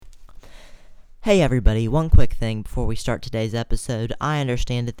Hey everybody, one quick thing before we start today's episode. I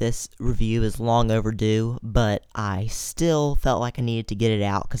understand that this review is long overdue, but I still felt like I needed to get it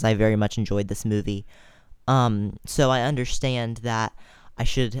out because I very much enjoyed this movie. So I understand that I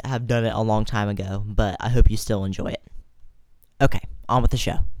should have done it a long time ago, but I hope you still enjoy it. Okay, on with the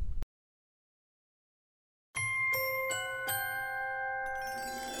show.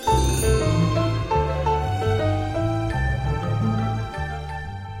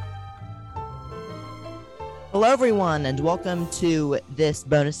 Hello everyone, and welcome to this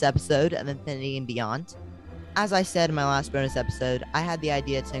bonus episode of Infinity and Beyond. As I said in my last bonus episode, I had the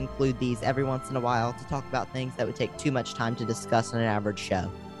idea to include these every once in a while to talk about things that would take too much time to discuss on an average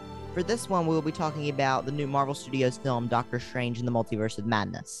show. For this one, we will be talking about the new Marvel Studios film, Doctor Strange in the Multiverse of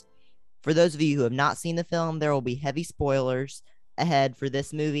Madness. For those of you who have not seen the film, there will be heavy spoilers ahead for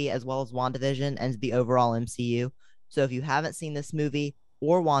this movie as well as WandaVision and the overall MCU. So if you haven't seen this movie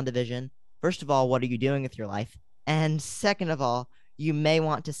or WandaVision, first of all, what are you doing with your life? And second of all, you may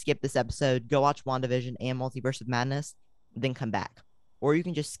want to skip this episode, go watch WandaVision and Multiverse of Madness, then come back. Or you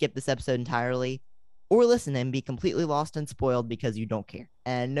can just skip this episode entirely, or listen and be completely lost and spoiled because you don't care.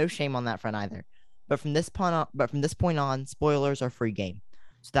 And no shame on that front either. But from this point on, spoilers are free game.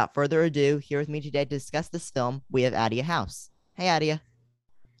 So without further ado, here with me today to discuss this film, we have Adia House. Hey, Adia.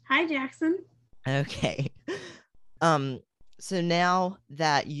 Hi, Jackson. Okay. So now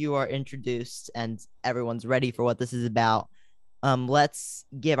that you are introduced and everyone's ready for what this is about, let's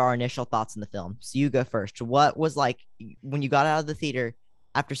give our initial thoughts on the film. So you go first. What was like when you got out of the theater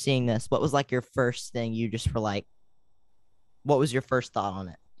after seeing this? What was like your first thing you just were like? What was your first thought on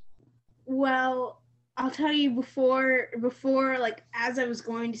it? Well, I'll tell you before like as I was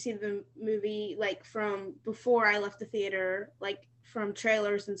going to see the movie, like from before I left the theater, like from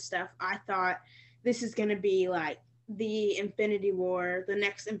trailers and stuff, I thought this is going to be like the Infinity War, the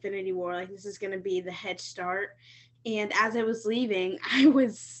next Infinity War, like this is going to be the head start. And as I was leaving, I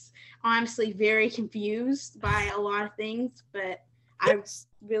was honestly very confused by a lot of things, but I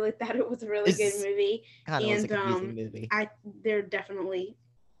really thought it was a really good It's movie. kind of was a And confusing movie. they're definitely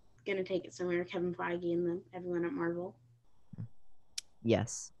gonna take it somewhere. Kevin Feige and everyone at Marvel.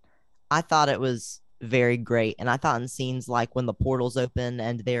 Yes. I thought it was very great. And I thought in scenes like when the portals open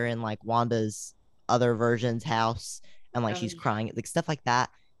and they're in like Wanda's other version's house and like she's crying, like stuff like that,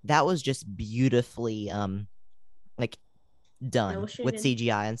 that was just beautifully like done with Illustrated.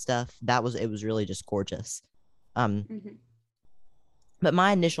 CGI and stuff. It was really just gorgeous. Um Mm-hmm. but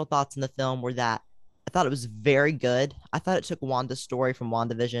my initial thoughts in the film were that I thought it was very good. I thought it took Wanda's story from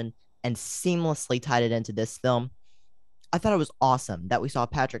WandaVision and seamlessly tied it into this film. I thought it was awesome that we saw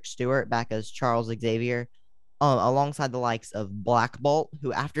Patrick Stewart back as Charles Xavier, alongside the likes of Black Bolt,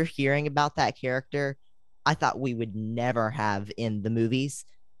 who, after hearing about that character, I thought we would never have in the movies,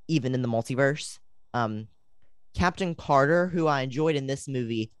 even in the multiverse. Um, Captain Carter, who I enjoyed in this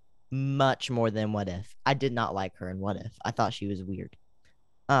movie much more than What If. I did not like her in What If. I thought she was weird.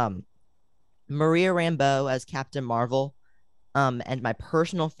 Um, Maria Rambeau as Captain Marvel, and my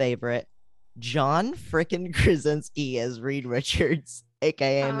personal favorite, John frickin' Krasinski as Reed Richards,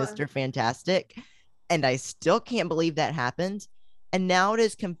 aka Mr. Fantastic. And I still can't believe that happened. And now it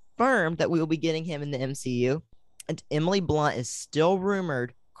is confirmed that we will be getting him in the MCU. And Emily Blunt is still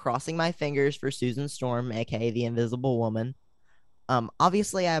rumored, crossing my fingers for Susan Storm, aka the Invisible Woman.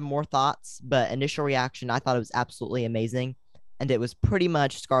 Obviously, I have more thoughts, but initial reaction, I thought it was absolutely amazing. And it was pretty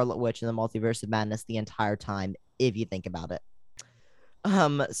much Scarlet Witch in the Multiverse of Madness the entire time, if you think about it.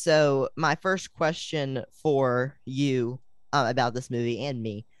 So my first question for you about this movie and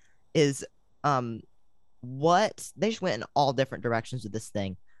me is um what they just went in all different directions with this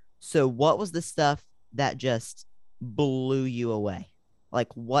thing. So what was the stuff that just blew you away?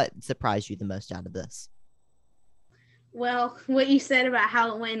 Like what surprised you the most out of this? Well, what you said about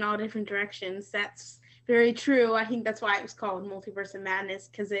how it went in all different directions, that's very true. I think that's why it was called Multiverse of Madness,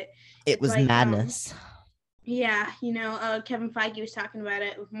 because It it's was like madness. yeah, Kevin Feige was talking about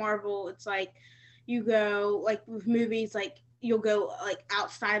it with Marvel. It's like you go like with movies, like you'll go like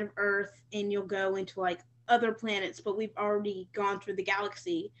outside of Earth and you'll go into like other planets, but we've already gone through the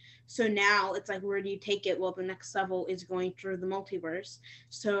galaxy. So now it's like, where do you take it? Well, the next level is going through the multiverse.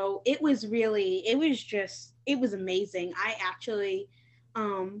 So it was amazing. I actually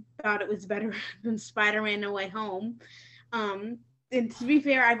thought it was better than Spider-Man No Way Home. Um, and to be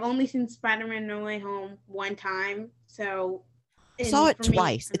fair, I've only seen Spider-Man No Way Home one time. So, I saw and it for me,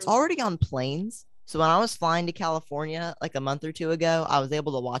 twice. It's already on planes. So when I was flying to California like a month or two ago, I was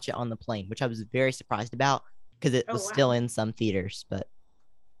able to watch it on the plane, which I was very surprised about because it oh was still wow, in some theaters. But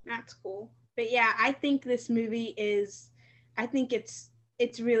that's cool. But yeah, I think this movie is, I think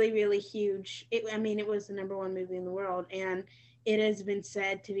it's really really huge. I mean, it was the number one movie in the world, and it has been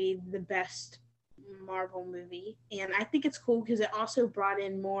said to be the best Marvel movie. And I think it's cool because it also brought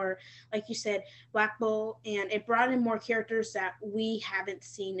in more, like you said, Black Bolt, and it brought in more characters that we haven't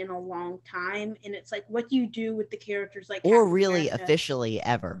seen in a long time. And it's like, what do you do with the characters like Or Captain really America? officially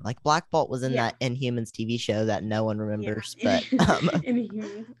ever. Like Black Bolt was in Yeah, that Inhumans TV show that no one yeah, remembers, but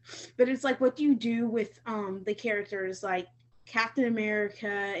in but it's like, what do you do with the characters like Captain America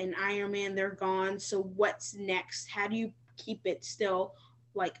and Iron Man? They're gone. So what's next? How do you keep it still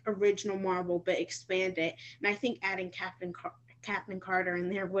like original Marvel but expand it? And I think adding Captain Carter in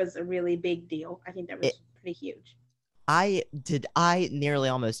there was a really big deal. I think that it was pretty huge. I nearly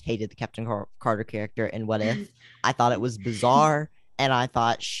almost hated the Carter character in What If. I thought it was bizarre, and I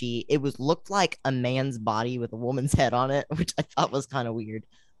thought it was looked like a man's body with a woman's head on it, which I thought was kind of weird.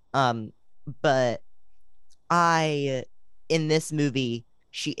 Um, but I in this movie,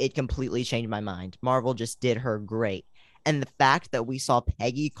 it completely changed my mind. Marvel just did her great. And the fact that we saw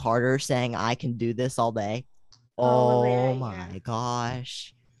Peggy Carter saying I can do this all day. Oh yeah, Oh yeah, my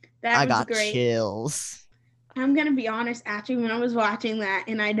gosh. that I was got great. chills. I'm gonna be honest, actually, when I was watching that,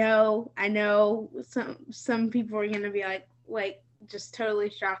 and I know some people are gonna be like just totally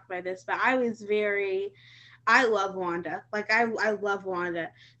shocked by this, but I love Wanda. Like I love Wanda.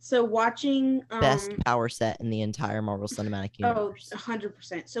 So watching Best power set in the entire Marvel Cinematic oh Universe.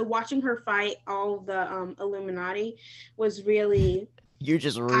 100%. So watching her fight all the Illuminati was really You're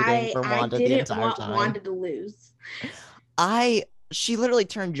just rooting I for I Wanda the didn't entire want time. Wanda to lose. I She literally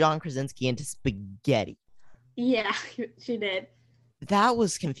turned John Krasinski into spaghetti. Yeah, she did. That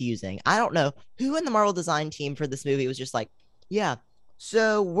was confusing. I don't know who in the Marvel design team for this movie was just like, yeah,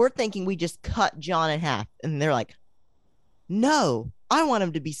 so we're thinking we just cut John in half. And they're like, no, I want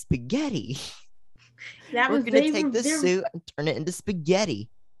him to be spaghetti. That We're was going to they take were this they're suit and turn it into spaghetti.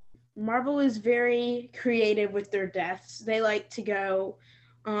 Marvel is very creative with their deaths. They like to go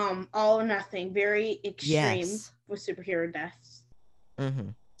all or nothing, very extreme Yes. with superhero deaths. Mm-hmm.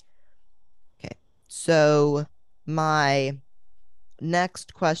 Okay. So, my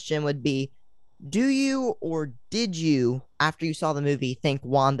next question would be, do you or did you, after you saw the movie, think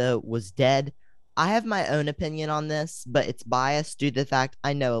Wanda was dead? I have my own opinion on this, but it's biased due to the fact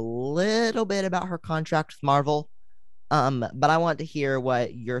I know a little bit about her contract with Marvel. But I want to hear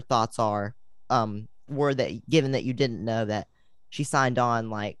what your thoughts are. Were that given that you didn't know that she signed on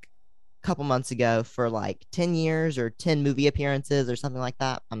like a couple months ago for like 10 years or 10 movie appearances or something like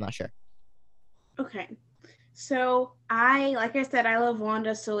that? I'm not sure. Okay. So like I said, I love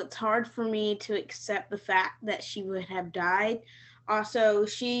Wanda, so it's hard for me to accept the fact that she would have died. Also,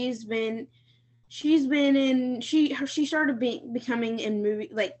 she's been in she started becoming in movie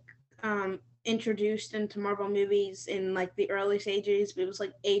like introduced into Marvel movies in like the early stages. It was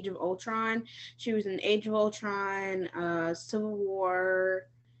like Age of Ultron. She was in Age of Ultron, Civil War,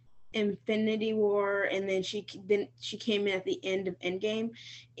 Infinity War, and then she came in at the end of Endgame.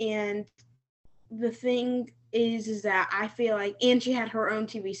 And the thing is that I feel like, and she had her own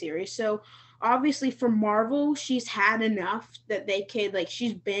TV series. So obviously for Marvel, she's had enough that they could like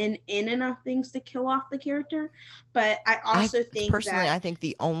she's been in enough things to kill off the character. But I I also think personally, that I think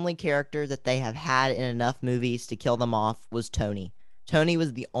the only character that they have had in enough movies to kill them off was Tony. Tony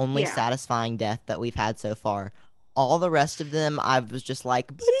was the only yeah, satisfying death that we've had so far. All the rest of them, I was just like,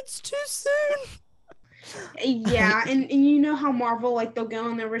 but it's too soon. yeah, and you know how Marvel like they'll go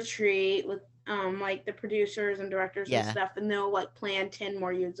on their retreat with like the producers and directors and Yeah, stuff, and they'll like plan 10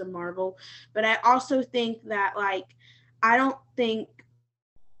 more years of Marvel. But I also think that like I don't think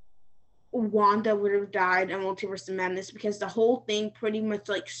Wanda would have died in Multiverse of Madness because the whole thing pretty much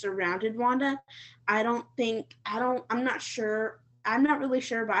like surrounded Wanda. I'm not sure. I'm not really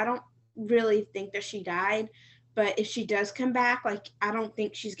sure, but I don't really think that she died. But if she does come back, like I don't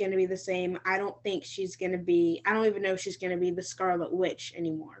think she's gonna be the same. I don't even know if she's gonna be the Scarlet Witch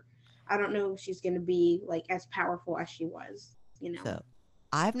anymore. I don't know if she's gonna be like as powerful as she was, you know. so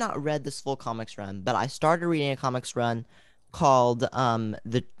I've not read this full comics run, but I started reading a comics run called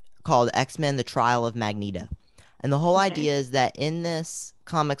the called X-Men: The Trial of Magneto. And the whole Okay. idea is that in this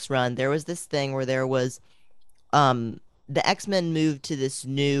comics run, there was this thing where there was um the X-Men moved to this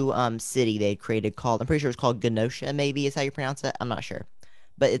new city they created called, I'm pretty sure it's called Genosha, maybe is how you pronounce it. I'm not sure.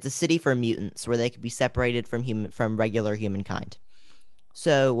 But it's a city for mutants where they could be separated from regular humankind.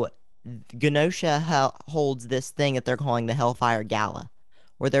 So Genosha holds this thing that they're calling the Hellfire Gala,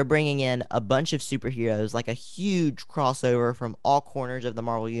 where they're bringing in a bunch of superheroes, like a huge crossover from all corners of the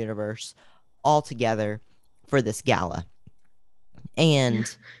Marvel universe, all together for this gala.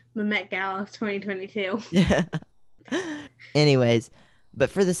 And The Met Gala of 2022. anyways, But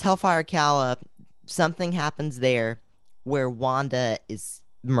for this Hellfire Gala, something happens there where Wanda is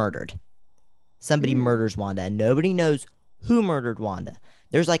murdered. Somebody Mm. murders Wanda, and nobody knows who murdered Wanda.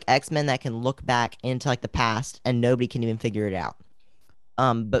 There's like X-Men that can look back into like the past, and nobody can even figure it out.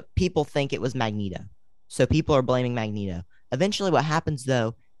 But people think it was Magneto, so people are blaming Magneto. Eventually, what happens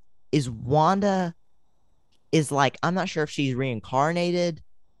though is Wanda is like, I'm not sure if she's reincarnated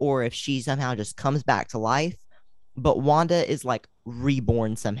or if she somehow just comes back to life, but Wanda is like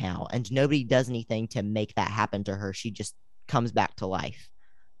reborn somehow, and nobody does anything to make that happen to her. She just comes back to life.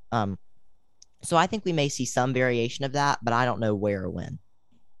 Um, so I think we may see some variation of that, but I don't know where or when.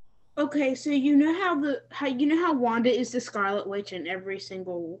 Okay, so you know how Wanda is the Scarlet Witch in every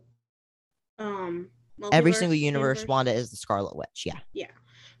single um Every single multiverse universe, universe? Wanda is the Scarlet Witch. Yeah. Yeah.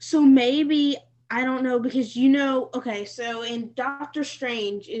 So maybe I don't know because you know, okay, so in Doctor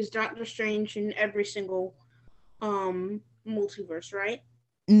Strange is Doctor Strange in every single multiverse, right?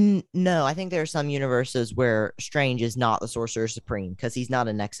 No, I think there are some universes where Strange is not the Sorcerer Supreme because he's not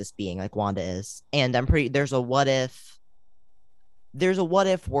a Nexus being like Wanda is. And I'm pretty there's a what if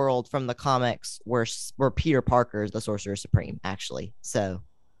world from the comics where Peter Parker is the Sorcerer Supreme actually. So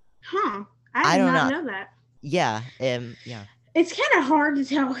Huh. I I did don't not know. know that. Yeah, yeah. It's kind of hard to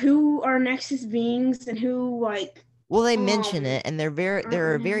tell who are Nexus beings and who like Well, they mention um it, and there are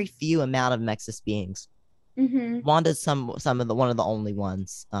yeah. very few amount of Nexus beings. Mhm. Wanda's some of the one of the only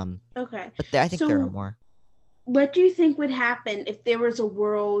ones. Okay. But I think there are So more. what do you think would happen if there was a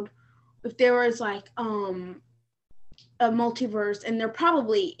world if there was like a multiverse, and there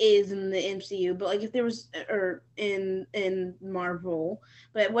probably is in the MCU, but like if there was or in Marvel,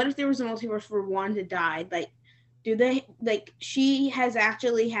 but what if there was a multiverse where Wanda died? Like, do they like she has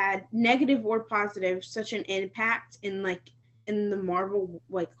actually had negative or positive such an impact in like in the Marvel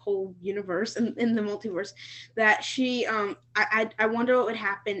like whole universe and in the multiverse that she I wonder what would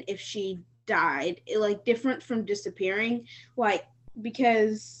happen if she died, like different from disappearing, like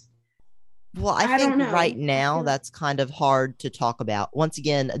because Well, I I think don't right know. I now feel that's kind of hard to talk about. Once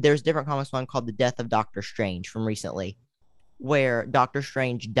again, there's different comics, one called The Death of Doctor Strange from recently, where Doctor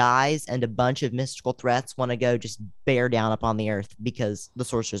Strange dies and a bunch of mystical threats want to go just bear down upon the earth because the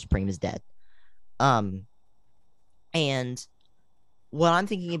Sorcerer Supreme is dead. Um, and what I'm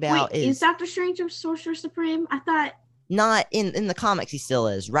thinking Wait, about is is Doctor Strange a Sorcerer Supreme? I thought. not in the comics he still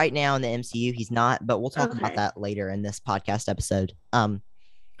is. Right now in the MCU he's not, but we'll talk about Okay. that later in this podcast episode.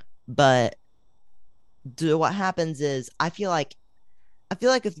 But what happens is I feel like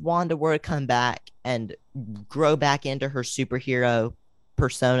if Wanda were to come back and grow back into her superhero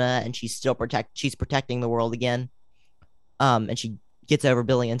persona and she's protecting the world again, and she gets over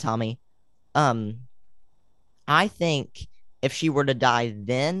Billy and Tommy, um, I think if she were to die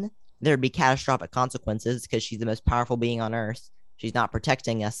then, there'd be catastrophic consequences because she's the most powerful being on Earth. She's not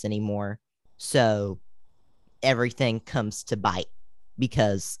protecting us anymore. So everything comes to bite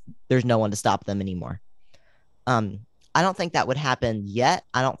because there's no one to stop them anymore. Um, I don't think that would happen yet.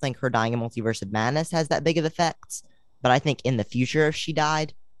 I don't think her dying in Multiverse of Madness has that big of effects. But I think in the future, if she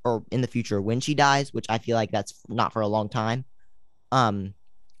died, or in the future when she dies, which I feel like that's not for a long time, um,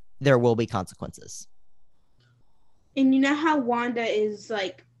 there will be consequences. And you know how Wanda is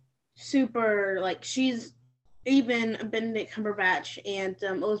like super, like she's even Benedict Cumberbatch and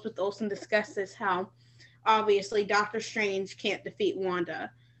Elizabeth Olsen discussed this how obviously Doctor Strange can't defeat Wanda.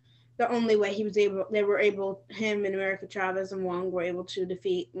 The only way they were able, him and America Chavez and Wong were able to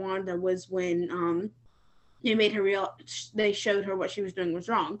defeat Wanda was when they made her real, they showed her what she was doing was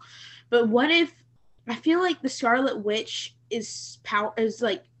wrong. But what if, I feel like the Scarlet Witch is power is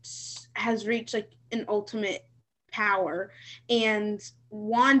like has reached like an ultimate power, and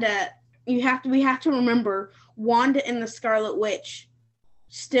Wanda, we have to remember Wanda and the Scarlet Witch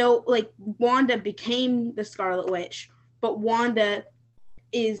still, like Wanda became the Scarlet Witch, but Wanda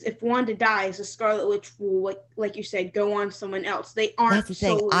is, if Wanda dies, the Scarlet Witch will, like you said, go on someone else. They That's aren't the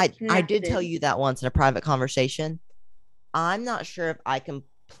thing. solely I did tell connected. you that once in a private conversation. I'm not sure if I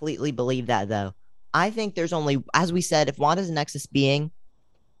completely believe that though. I think there's only, as we said, if Wanda's a Nexus being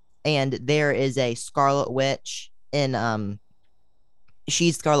and there is a Scarlet Witch in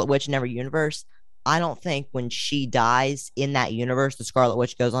she's Scarlet Witch in every universe. I don't think when she dies in that universe, the Scarlet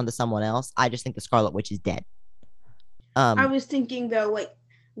Witch goes on to someone else. I just think the Scarlet Witch is dead. I Um, was thinking though, like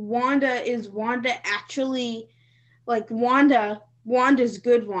Wanda actually, like Wanda's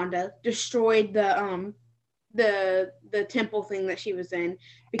good Wanda destroyed the temple thing that she was in and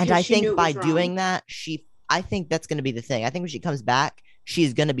because I she knew think it by was wrong. doing that, I think that's going to be the thing. I think when she comes back,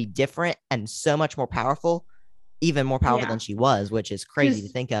 she's going to be different and so much more powerful, even more powerful than Yeah, she was, which is crazy to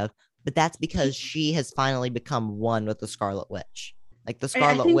because think of. But that's because she has finally become one with the Scarlet Witch. Like the I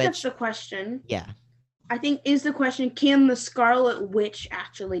Scarlet think that's Witch. the question. Yeah. I think is the question, can the Scarlet Witch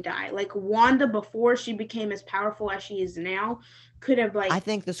actually die? Like Wanda before she became as powerful as she is now could have I like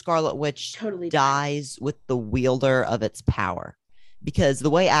think the Scarlet Witch totally died. dies with the wielder of its power. Because the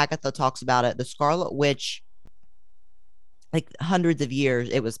way Agatha talks about it, the Scarlet Witch, like hundreds of years,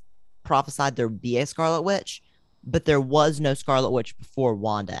 it was prophesied there would be a Scarlet Witch, but there was no Scarlet Witch before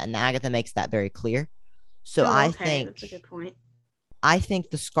Wanda. And Agatha makes that very clear. So Oh, I okay, think that's a good point. I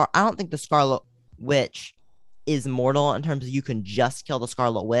don't think the Scarlet Witch is mortal in terms of you can just kill the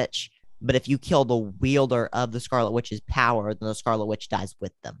Scarlet Witch, but if you kill the wielder of the Scarlet Witch's power, then the Scarlet Witch dies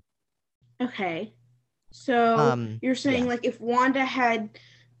with them. Okay. So you're saying Yeah. like if Wanda had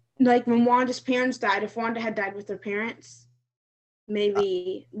like when Wanda's parents died, if Wanda had died with her parents, Uh,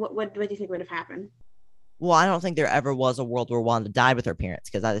 maybe what do you think would have happened? well, I don't think there ever was a world where Wanda died with her parents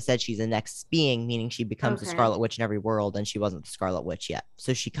because, as I said, she's the next being, meaning she becomes the Okay. Scarlet Witch in every world, and she wasn't the Scarlet Witch yet.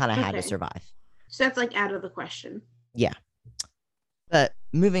 So she kind of had to Okay. survive. So that's like out of the question. Yeah. But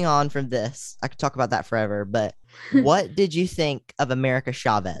moving on from this, I could talk about that forever. But what did you think of America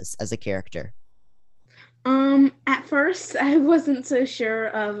Chavez as a character? At first I wasn't so sure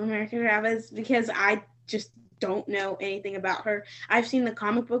of America Chavez because I just don't know anything about her. I've seen the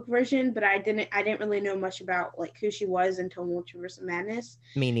comic book version, but I didn't really know much about like who she was until Multiverse of Madness.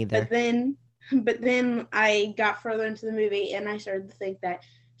 Me But neither. then but then I got further into the movie and I started to think that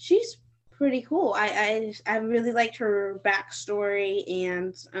she's pretty cool. I really liked her backstory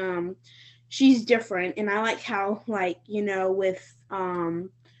and she's different and I like how like, with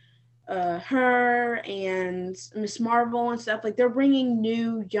her and Miss Marvel and stuff. Like they're bringing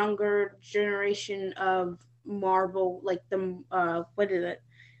new, younger generation of Marvel, like the what is it?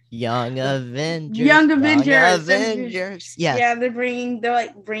 Young The Avengers. Young Young Avengers. Avengers. Yeah, Yes. they're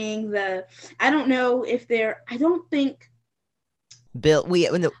like bringing the. I don't know if they're. I don't think Bill,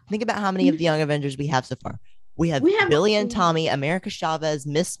 think about how many of the Young Avengers we have so far. We have we have. Billy and Tommy, America Chavez,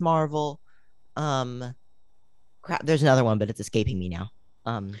 Miss Marvel. Um, crap. There's another one, but it's escaping me now.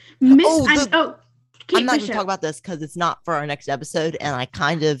 Miss. Oh, I'm Kate not going to talk Bishop. about this because it's not for our next episode, and I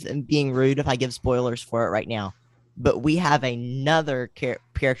kind of am being rude if I give spoilers for it right now. But we have another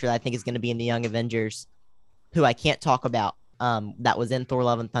character that I think is going to be in the Young Avengers, who I can't talk about. That was in Thor: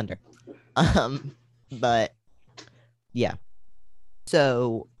 Love and Thunder. But yeah.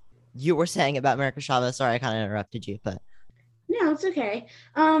 So you were saying about America Chavez. Sorry, I kind of interrupted you, but No, it's okay.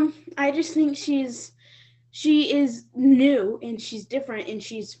 I just think she is new and she's different and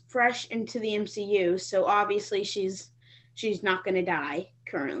she's fresh into the MCU. So obviously she's not going to die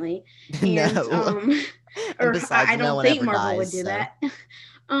currently, and no. And or besides, I no don't one think ever Marvel would dies. do So that.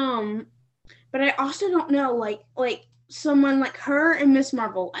 um, but I also don't know like someone like her and Miss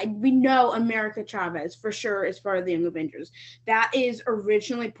Marvel. We know America Chavez for sure is part of the Young Avengers. That is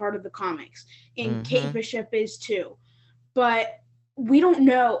originally part of the comics, and Kate mm-hmm. Bishop is too. But we don't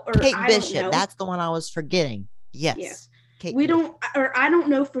know, or Kate I don't Bishop. know. That's the one I was forgetting. Yes, Yes. Kate We Bishop. don't, or I don't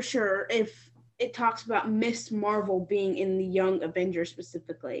know for sure if it talks about Miss Marvel being in the Young Avengers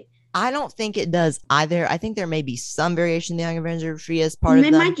specifically. I don't think it does either. I think there may be some variation in the Young Avengers she is part And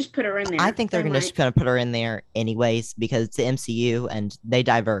of they them. might just put her in I there. think they're They gonna just might. kind of put her in there anyways because it's the MCU and they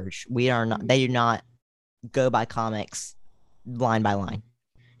diverge. We are not. They do not go by comics line by line.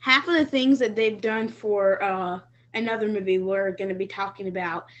 Half of the things that they've done for another movie we're going to be talking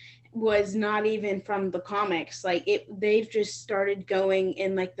about was not even from the comics. Like they've just started going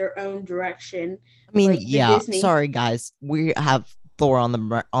in like their own direction. I mean, Like the yeah. Disney. Sorry, guys. We have Thor on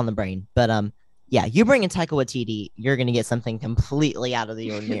the brain, but yeah. You bring in Taika Waititi, you're gonna get something completely out of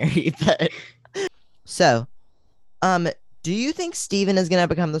the ordinary. But so, um, do you think Steven is gonna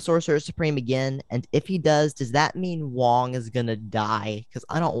become the Sorcerer Supreme again? And if he does that mean Wong is gonna die? Because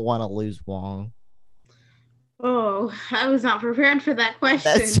I don't want to lose Wong. Oh, I was not prepared for that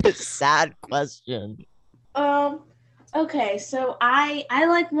That's question. a sad question. Um. Okay, so I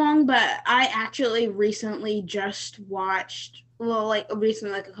like Wong, but I actually recently just watched. Well, like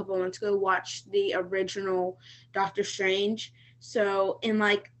recently, like a couple of months ago, watched the original Doctor Strange. So in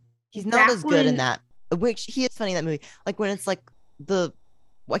like He's not back as good in when, that. Which he is funny in that movie. Like when it's like the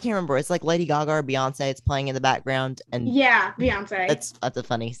I can't remember. It's like Lady Gaga or Beyonce. It's playing in the background, and yeah, Beyonce. that's a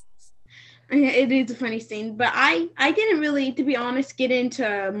funny. It is a funny scene, but I didn't really, to be honest, get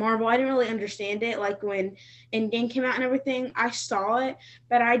into Marvel. I didn't really understand it. Like when Endgame came out and everything, I saw it,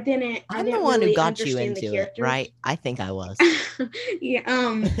 but I I'm the didn't one who really got you understand the into it, right? characters. I think I was.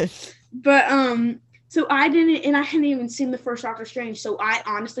 Yeah. But so I didn't, and I hadn't even seen the first Doctor Strange, so I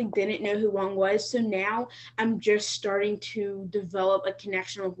honestly didn't know who Wong was. So now I'm just starting to develop a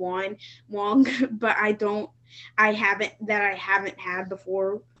connection with Wong, but I don't. I haven't had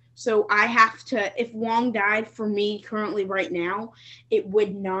before. So I have to, if Wong died for me currently right now, it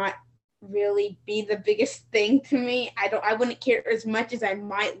would not really be the biggest thing to me. I wouldn't care as much as I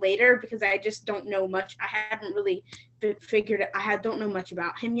might later because I just don't know much. I haven't really figured it. Don't know much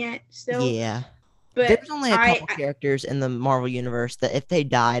about him yet still. Yeah. But There's only a couple characters in the Marvel universe that if they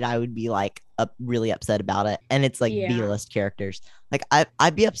died, I would be like really upset about it. And it's like yeah. B-list characters. Like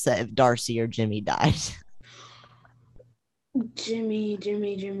I'd be upset if Darcy or Jimmy died. Jimmy. Who's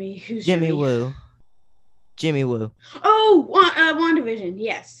Jimmy Jimmy? Woo. Jimmy Woo. Oh, WandaVision.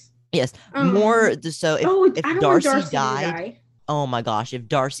 Yes. Yes. More so if I don't want Darcy Darcy died, to die. oh my gosh, if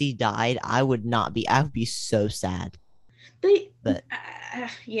Darcy died, I would be so sad. But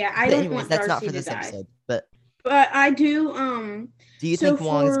yeah, I don't anyways, want that's Darcy not for to this die. episode. But I do. Do you think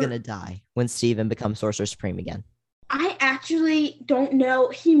Wong is gonna die when Steven becomes Sorcerer Supreme again? I actually don't know.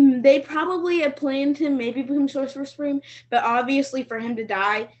 They probably had planned him maybe become Sorcerer Supreme, but obviously for him to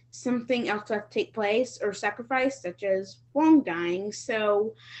die, something else has to take place or sacrifice, such as Wong dying.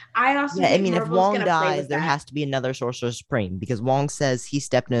 So I also think if Marvel's Wong gonna dies, there has to be another Sorcerer Supreme because Wong says he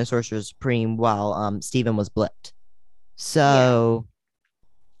stepped in as Sorcerer Supreme while Steven was blipped. So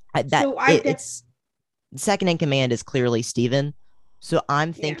it's second in command is clearly Steven. So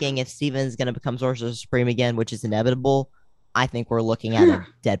I'm thinking if Steven's going to become Sorcerer Supreme again, which is inevitable, I think we're looking at a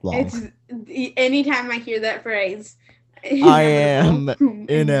dead Wong. Anytime I hear that phrase, I am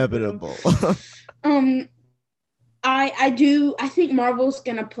inevitable. I think Marvel's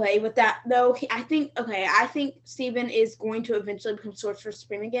gonna play with that though. I think Steven is going to eventually become Sorcerer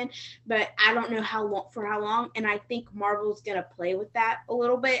Supreme again, but I don't know how long, and I think Marvel's gonna play with that a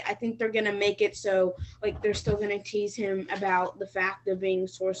little bit. I think they're gonna make it so like they're still gonna tease him about the fact of being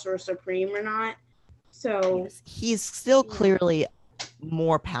Sorcerer Supreme or not. So he's still clearly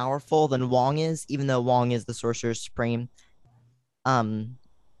more powerful than Wong is, even though Wong is the Sorcerer Supreme.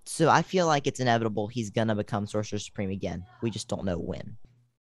 So I feel like it's inevitable he's gonna become Sorcerer Supreme again. We just don't know when.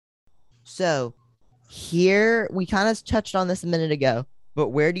 So here we kind of touched on this a minute ago, but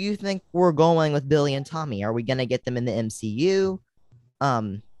where do you think we're going with Billy and Tommy? Are we gonna get them in the MCU?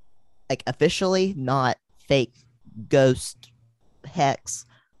 Like officially, not fake ghost hex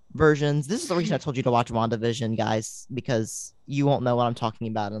versions. This is the reason I told you to watch WandaVision, guys, because you won't know what I'm talking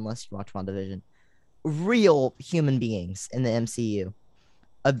about unless you watch WandaVision. Real human beings in the MCU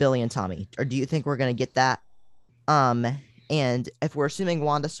of Billy and Tommy, or do you think we're gonna get that? And if we're assuming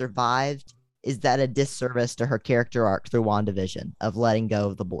Wanda survived, is that a disservice to her character arc through WandaVision of letting go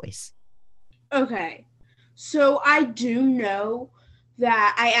of the boys? Okay, so I do know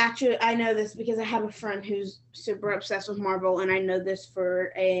that I know this because I have a friend who's super obsessed with Marvel, and I know this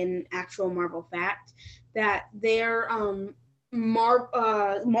for an actual Marvel fact that their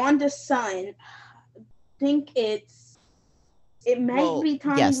Wanda's son, I think it might be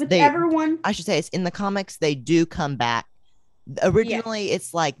Tommy, yes, whichever one. I should say it's in the comics. They do come back. Originally,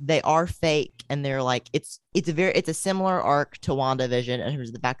 it's like they are fake, and they're like it's a similar arc to WandaVision in terms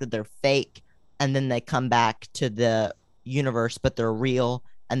of the fact that they're fake, and then they come back to the universe, but they're real,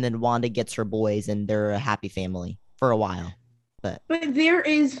 and then Wanda gets her boys, and they're a happy family for a while. But there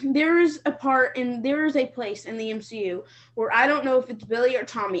is a part and there is a place in the MCU where I don't know if it's Billy or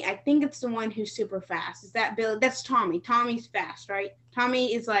Tommy. I think it's the one who's super fast. Is that Billy? That's Tommy. Tommy's fast, right?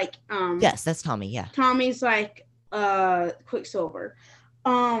 Tommy is like yes, that's Tommy. Yeah, Tommy's like Quicksilver.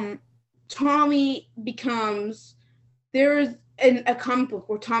 Tommy becomes there's a comic book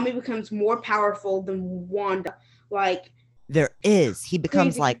where Tommy becomes more powerful than Wanda. Like there is. He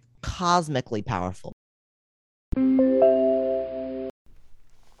becomes like cosmically powerful.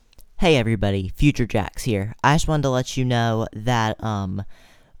 Hey everybody, Future Jax here. I just wanted to let you know that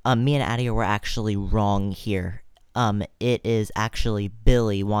me and Addie were actually wrong here. It is actually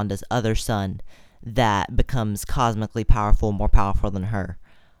Billy, Wanda's other son, that becomes cosmically powerful, more powerful than her.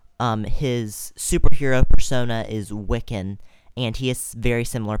 His superhero persona is Wiccan, and he has very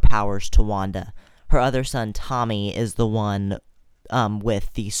similar powers to Wanda. Her other son, Tommy, is the one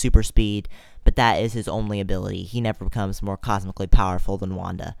with the super speed, but that is his only ability. He never becomes more cosmically powerful than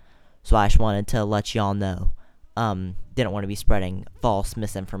Wanda. So I just wanted to let y'all know. Didn't want to be spreading false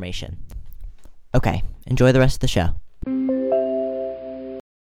misinformation. Okay, enjoy the rest of the show.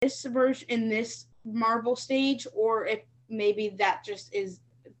 This version in this Marvel stage, or if maybe that just is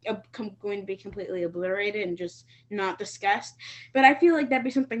going to be completely obliterated and just not discussed. But I feel like that'd be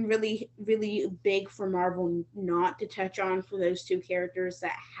something really, really big for Marvel not to touch on for those two characters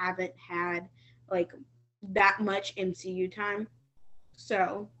that haven't had like that much MCU time.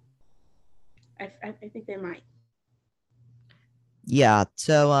 So I think they might. Yeah,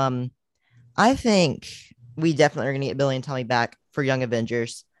 so I think we definitely are gonna get Billy and Tommy back for Young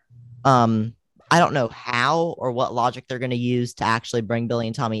Avengers. Um, I don't know how or what logic they're gonna use to actually bring Billy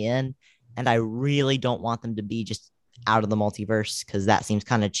and Tommy in, and I really don't want them to be just out of the multiverse because that seems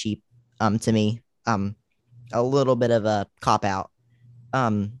kind of cheap to me. A little bit of a cop out.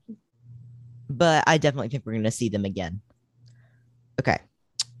 Um, but I definitely think we're gonna see them again. Okay,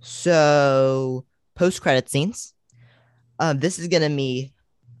 so post credit scenes. This is gonna be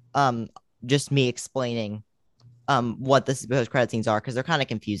um just me explaining what the post credit scenes are because they're kind of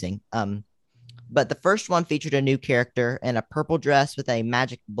confusing. But the first one featured a new character in a purple dress with a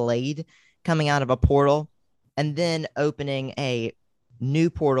magic blade coming out of a portal, and then opening a new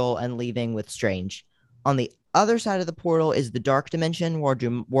portal and leaving with Strange. On the other side of the portal is the Dark Dimension, where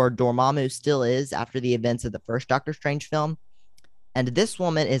Dormammu still is after the events of the first Doctor Strange film. And this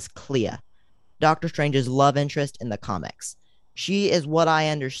woman is Clea, Doctor Strange's love interest in the comics. She is what I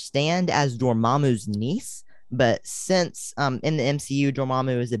understand as Dormammu's niece, but since in the MCU,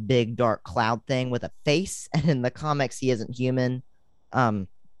 Dormammu is a big dark cloud thing with a face, and in the comics, he isn't human, um,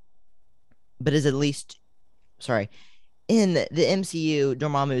 but is at least, sorry, in the MCU,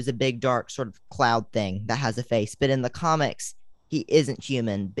 Dormammu is a big dark sort of cloud thing that has a face, but in the comics, he isn't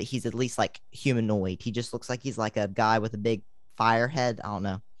human, but he's at least like humanoid. He just looks like he's like a guy with a big fire head. I don't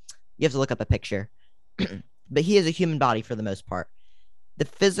know. You have to look up a picture. But he is a human body for the most part. The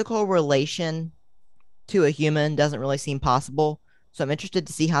physical relation to a human doesn't really seem possible. So I'm interested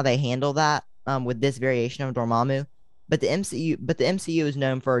to see how they handle that with this variation of Dormammu. But the MCU is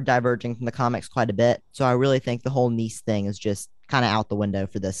known for diverging from the comics quite a bit. So I really think the whole niece thing is just kind of out the window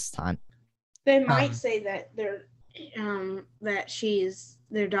for this time. They might say that they're that she's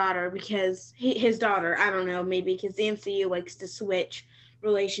their daughter because his daughter. I don't know, maybe because the MCU likes to switch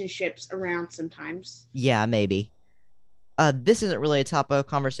relationships around sometimes. Yeah, maybe. This isn't really a topic of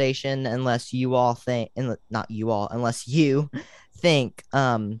conversation unless you all think, not you all, unless you think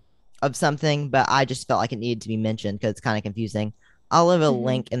of something, but I just felt like it needed to be mentioned because it's kind of confusing. I'll leave a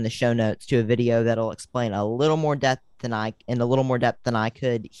link in the show notes to a video that'll explain a little more depth than I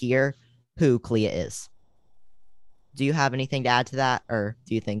could here who Clea is. Do you have anything to add to that, or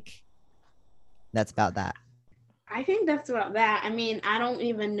do you think that's about that? I think that's about that. I mean, I don't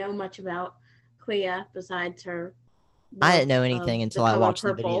even know much about Clea besides her I didn't love know of anything the until I color watched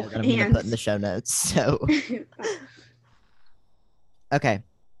the video purple. that I'm going to put in the show notes. So, okay.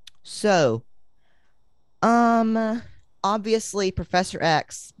 So, um, obviously, Professor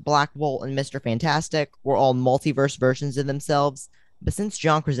X, Black Bolt, and Mr. Fantastic were all multiverse versions of themselves. But since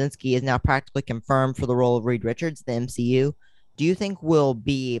John Krasinski is now practically confirmed for the role of Reed Richards in the MCU, do you think we'll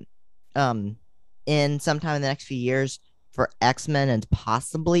be um in sometime in the next few years for X-Men and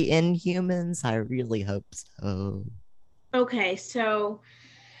possibly Inhumans? I really hope so. Okay, so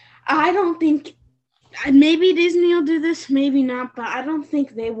I don't think maybe Disney will do this, maybe not, but I don't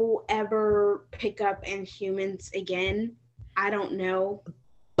think they will ever pick up Inhumans again. I don't know.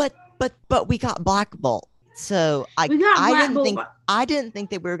 But we got Black Bolt. So We got I Black didn't Bolt. think I didn't think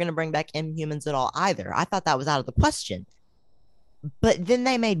that we were going to bring back Inhumans at all either. I thought that was out of the question. But then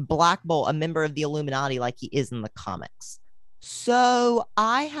they made Black Bolt a member of the Illuminati like he is in the comics. So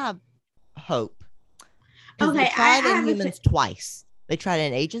I have hope because Okay, they tried I have Inhumans twice. They tried it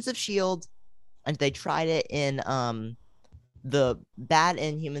in Agents of Shield, and they tried it in the bad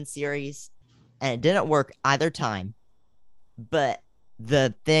Inhuman series, and it didn't work either time. But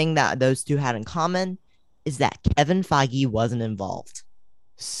the thing that those two had in common is that Kevin Feige wasn't involved.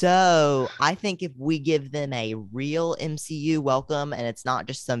 So I think if we give them a real MCU welcome and it's not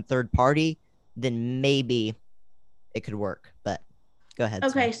just some third party, then maybe it could work. But go ahead.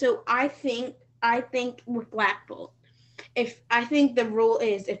 Okay, so I think with Black Bolt, if I think the rule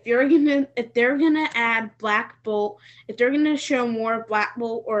is if they're gonna add Black Bolt, if they're gonna show more Black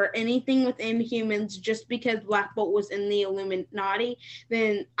Bolt or anything with Inhumans just because Black Bolt was in the Illuminati,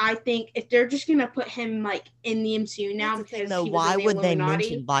 then I think if they're just gonna put him like in the MCU now because No, he was why in the would they Illuminati,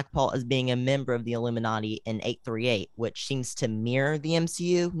 mention Black Bolt as being a member of the Illuminati in 838, which seems to mirror the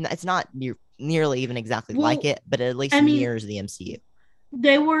MCU? It's not nearly even exactly like it, but it at least mirrors the MCU.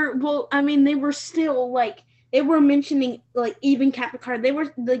 They were still like they were mentioning like even Captain Carter. They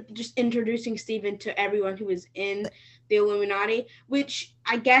were like just introducing Steven to everyone who was in the Illuminati, which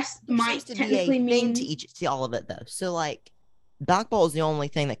I guess might technically mean to all of it though. So like Black Bolt is the only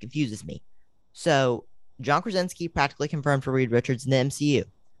thing that confuses me. So John Krasinski practically confirmed for Reed Richards in the MCU.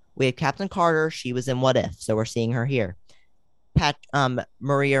 We have Captain Carter. She was in What If, so we're seeing her here.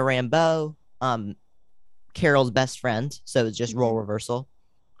 Maria Rambeau, Carol's best friend, so it's just role reversal.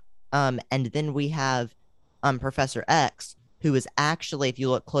 And then we have Professor X, who is actually, if you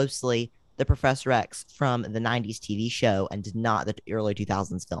look closely, the Professor X from the 90s TV show and not the early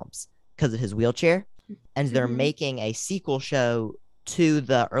 2000s films because of his wheelchair. And they're Mm-hmm. making a sequel show to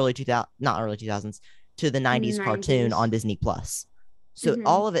the early 2000s, not early 2000s, to the 90s cartoon on 90s. Disney Plus. So Mm-hmm.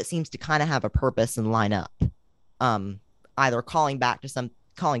 all of it seems to kind of have a purpose and line up. Um, Either calling back to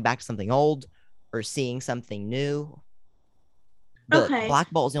something old or seeing something new. But Okay.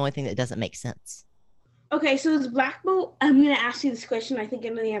 Black Bolt is the only thing that doesn't make sense. Okay, so is Black Bolt, I'm going to ask you this question. I think I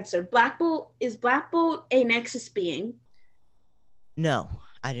know the answer. Is Black Bolt a Nexus being? No,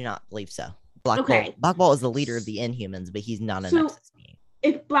 I do not believe so. Okay. Black Bolt is the leader of the Inhumans, but he's not a So Nexus being.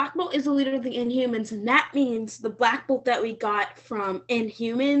 if Black Bolt is the leader of the Inhumans, and that means the Black Bolt that we got from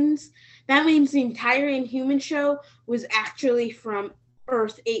Inhumans, that means the entire Inhuman show was actually from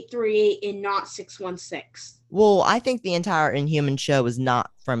Earth 838 and not 616. Well, I think the entire Inhuman show was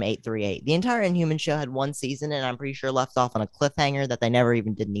not from 838. The entire Inhuman show had one season, and I'm pretty sure left off on a cliffhanger that they never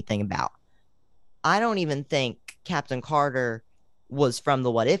even did anything about. I don't even think Captain Carter was from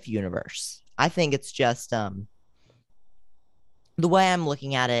the What If universe. I think it's just the way I'm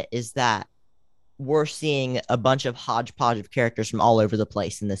looking at it is that we're seeing a bunch of hodgepodge of characters from all over the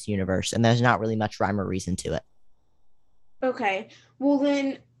place in this universe, and there's not really much rhyme or reason to it. Okay, well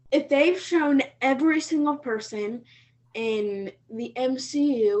then, if they've shown every single person in the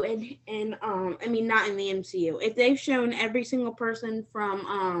MCU and I mean not in the MCU, if they've shown every single person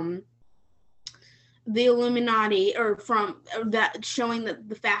from the Illuminati or from that showing that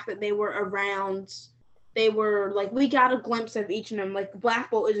the fact that they were around, they were like, we got a glimpse of each of them. Like Black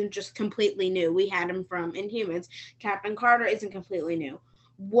Bolt isn't just completely new. We had him from Inhumans. Captain Carter isn't completely new.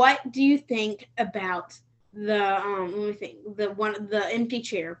 What do you think about the let me think, the empty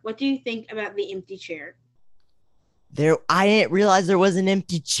chair? What do you think about the empty chair? I didn't realize there was an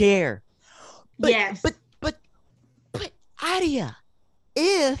empty chair. But Yes. but Adia,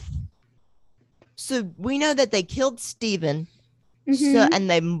 if so we know that they killed Steven, so and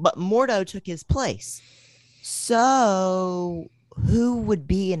but Mordo took his place. So who would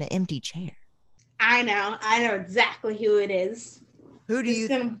be in an empty chair? I know exactly who it is. Who do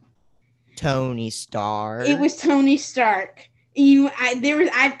you Tony Stark. It was Tony Stark.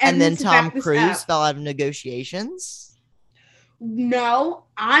 And then Tom Cruise fell out of negotiations. No,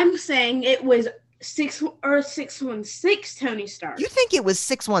 I'm saying it was 616 Tony Stark. You think it was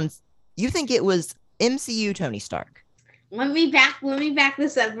 61? You think it was MCU Tony Stark? Let me back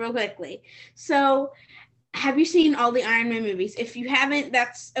this up real quickly. So, have you seen all the Iron Man movies? If you haven't,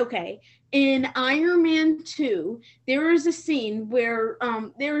 that's okay. In Iron Man 2, there is a scene where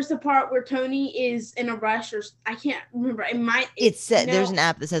there is a part where Tony is in a rush, or I can't remember. There's an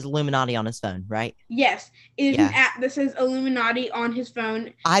app that says Illuminati on his phone, right? Yes, it is an app that says Illuminati on his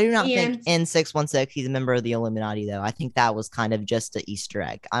phone. I do not think in 616 he's a member of the Illuminati, though. I think that was kind of just an Easter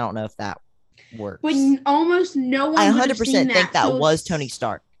egg. I don't know if that works. But almost no one. I 100% think that was Tony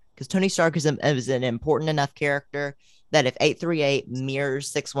Stark, because Tony Stark is an important enough character that if 838 mirrors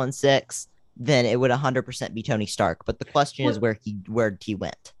 616, then it would 100% be Tony Stark. But the question is where he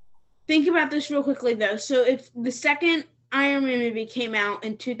went. Think about this real quickly, though. So if the second Iron Man movie came out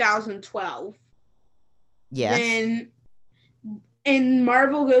in 2012, yes, and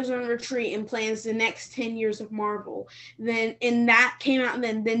Marvel goes on retreat and plans the next 10 years of Marvel, then and that came out,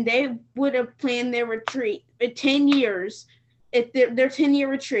 then they would have planned their retreat for 10 years. If their 10-year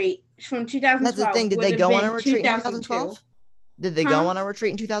retreat from 2012. That's the thing. Did they go on a retreat in 2012? Did they go on a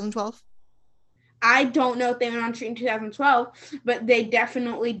retreat in 2012? I don't know if they went on retreat in 2012, but they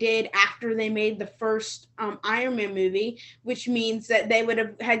definitely did after they made the first Iron Man movie, which means that they would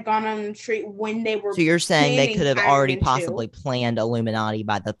have had gone on a retreat when they were. So you're saying they could have already possibly planned Illuminati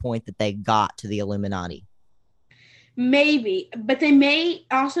by the point that they got to the Illuminati? Maybe, but they may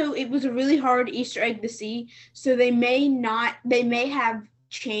also, it was a really hard Easter egg to see, so they may have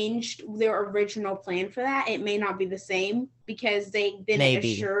changed their original plan for that. It may not be the same because they didn't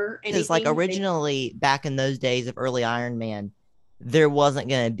assure anything. Because like originally back in those days of early Iron Man, there wasn't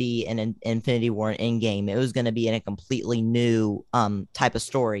going to be an Infinity War Endgame. It was going to be in a completely new type of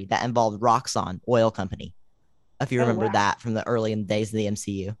story that involved Roxxon Oil Company. If you remember that from the early days of the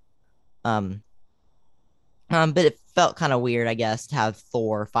MCU. But it felt kind of weird, I guess, to have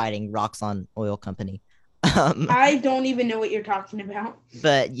Thor fighting Roxxon Oil Company. I don't even know what you're talking about.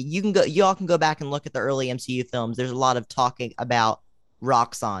 But y'all can go back and look at the early MCU films. There's a lot of talking about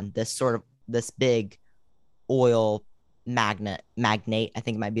Roxxon, this big oil magnate, I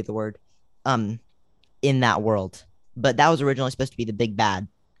think it might be the word, in that world. But that was originally supposed to be the big bad.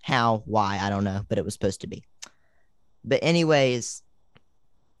 How, why, I don't know, but it was supposed to be. But anyways,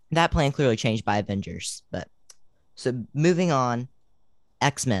 that plan clearly changed by Avengers. But so moving on,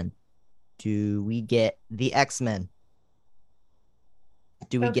 X-Men. Do we get the X-Men?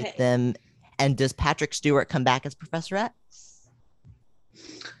 Do we get Okay. them? And does Patrick Stewart come back as Professor X?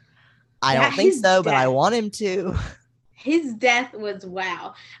 I That don't think his so, but I death. want him to. His death was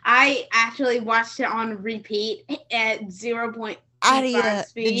wow. I actually watched it on repeat at 0.25 Adia, did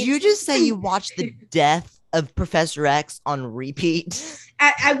speed. you just say you watched the death of Professor X on repeat?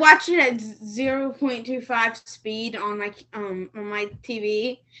 I watched it at 0.25 speed on my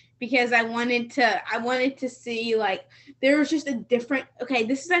TV because I wanted to see like there was just a different. Okay,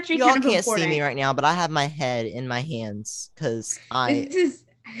 this is actually Y'all kind of can't see important. me right now, but I have my head in my hands because I. This is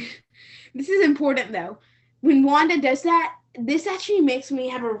this is important though. When Wanda does that, this actually makes me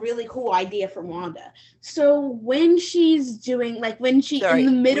have a really cool idea for Wanda. So when she's doing like when she in Sorry,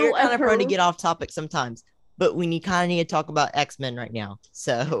 the we're middle kind of of prone to her. get off topic sometimes, but we kind of need to talk about X-Men right now.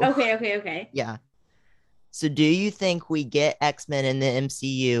 So, Okay. yeah. So, do you think we get X-Men in the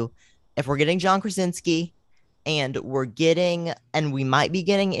MCU if we're getting John Krasinski and we might be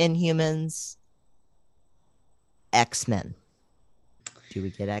getting Inhumans, X-Men? Do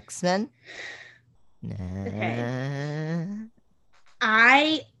we get X-Men? Okay. Nah.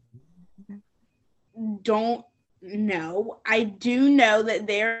 I don't know. I do know that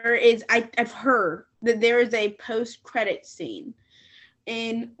there is. I've heard that there is a post-credit scene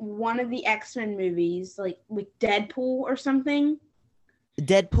in one of the X-Men movies, like with Deadpool or something.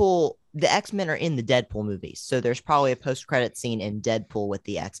 Deadpool, the X-Men are in the Deadpool movies, so there's probably a post-credit scene in Deadpool with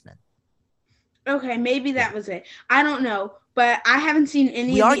the X-Men. Okay, maybe Yeah. that was it. I don't know, but I haven't seen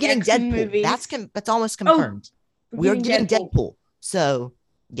any We of are the getting X-Men Deadpool. movies. That's almost Oh, confirmed. we're We are getting getting Deadpool. Deadpool. So,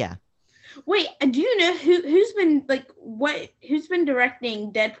 yeah. Wait, do you know who's been like what who's been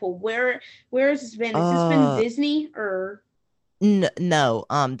directing Deadpool? Where has this been? Has this been Disney or No.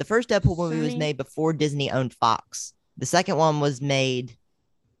 The first Deadpool movie was Sony? made before Disney owned Fox. The second one was made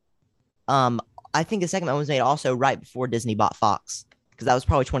um I think the second one was made also right before Disney bought Fox because that was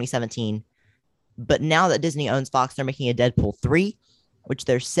probably 2017. But now that Disney owns Fox, they're making a Deadpool 3, which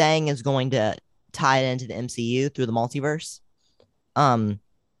they're saying is going to tie it into the MCU through the multiverse. Um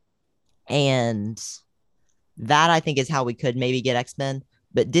and that I think is how we could maybe get X-Men,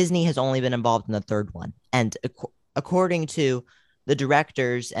 but Disney has only been involved in the third one. And according to the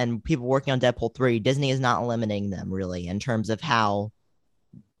directors and people working on Deadpool 3, Disney is not limiting them really in terms of how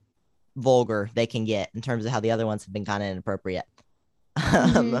vulgar they can get, in terms of how the other ones have been kind of inappropriate.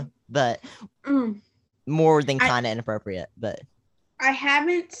 Mm-hmm. But Um, more than I kind of inappropriate. But I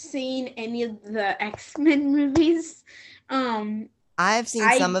haven't seen any of the X-Men movies. Um, I've seen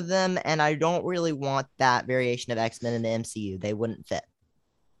some I of them, and I don't really want that variation of X-Men in the MCU. They wouldn't fit.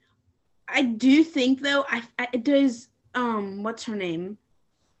 I do think though it does what's her name?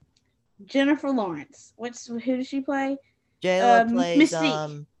 Jennifer Lawrence. Who does she play? Jayla plays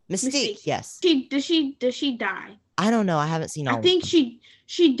Mystique. Mystique, Mystique. yes. Does she die? I don't know. I haven't seen I all of think them.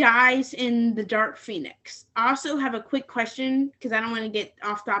 she dies in the Dark Phoenix. I also have a quick question because I don't want to get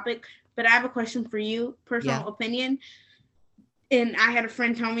off topic, but I have a question for you, Yeah. personal opinion. And I had a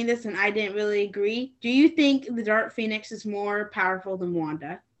friend tell me this, and I didn't really agree. Do you think the Dark Phoenix is more powerful than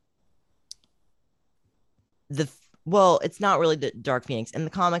Wanda? Well, it's not really the Dark Phoenix. In the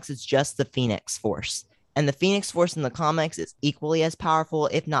comics, it's just the Phoenix Force. And the Phoenix Force in the comics is equally as powerful,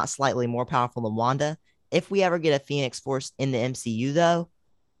 if not slightly more powerful than Wanda. If we ever get a Phoenix Force in the MCU, though,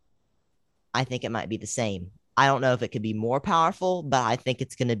 I think it might be the same. I don't know if it could be more powerful, but I think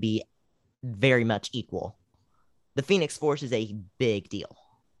it's going to be very much equal. The Phoenix Force is a big deal.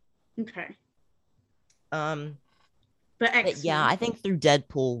 Okay. Um, But but yeah, X-Men. I think through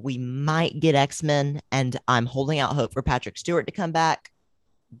Deadpool we might get X-Men, and I'm holding out hope for Patrick Stewart to come back,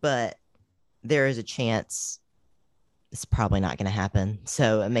 but there is a chance it's probably not going to happen.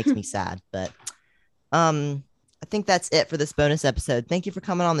 So it makes me sad, but I think that's it for this bonus episode. Thank you for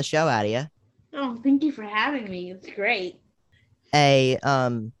coming on the show, Adia. Oh, thank you for having me. It's great. A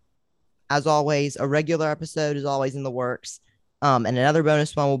as always, a regular episode is always in the works. And another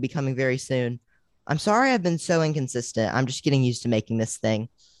bonus one will be coming very soon. I'm sorry I've been so inconsistent. I'm just getting used to making this thing.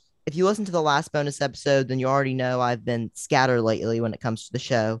 If you listen to the last bonus episode, then you already know I've been scattered lately when it comes to the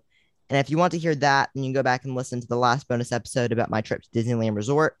show. And if you want to hear that, then you can go back and listen to the last bonus episode about my trip to Disneyland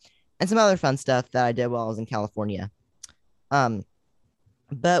Resort and some other fun stuff that I did while I was in California. Um,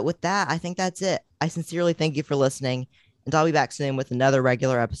 but with that, I think that's it. I sincerely thank you for listening, and I'll be back soon with another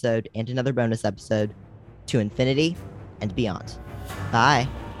regular episode and another bonus episode to infinity and beyond. Bye.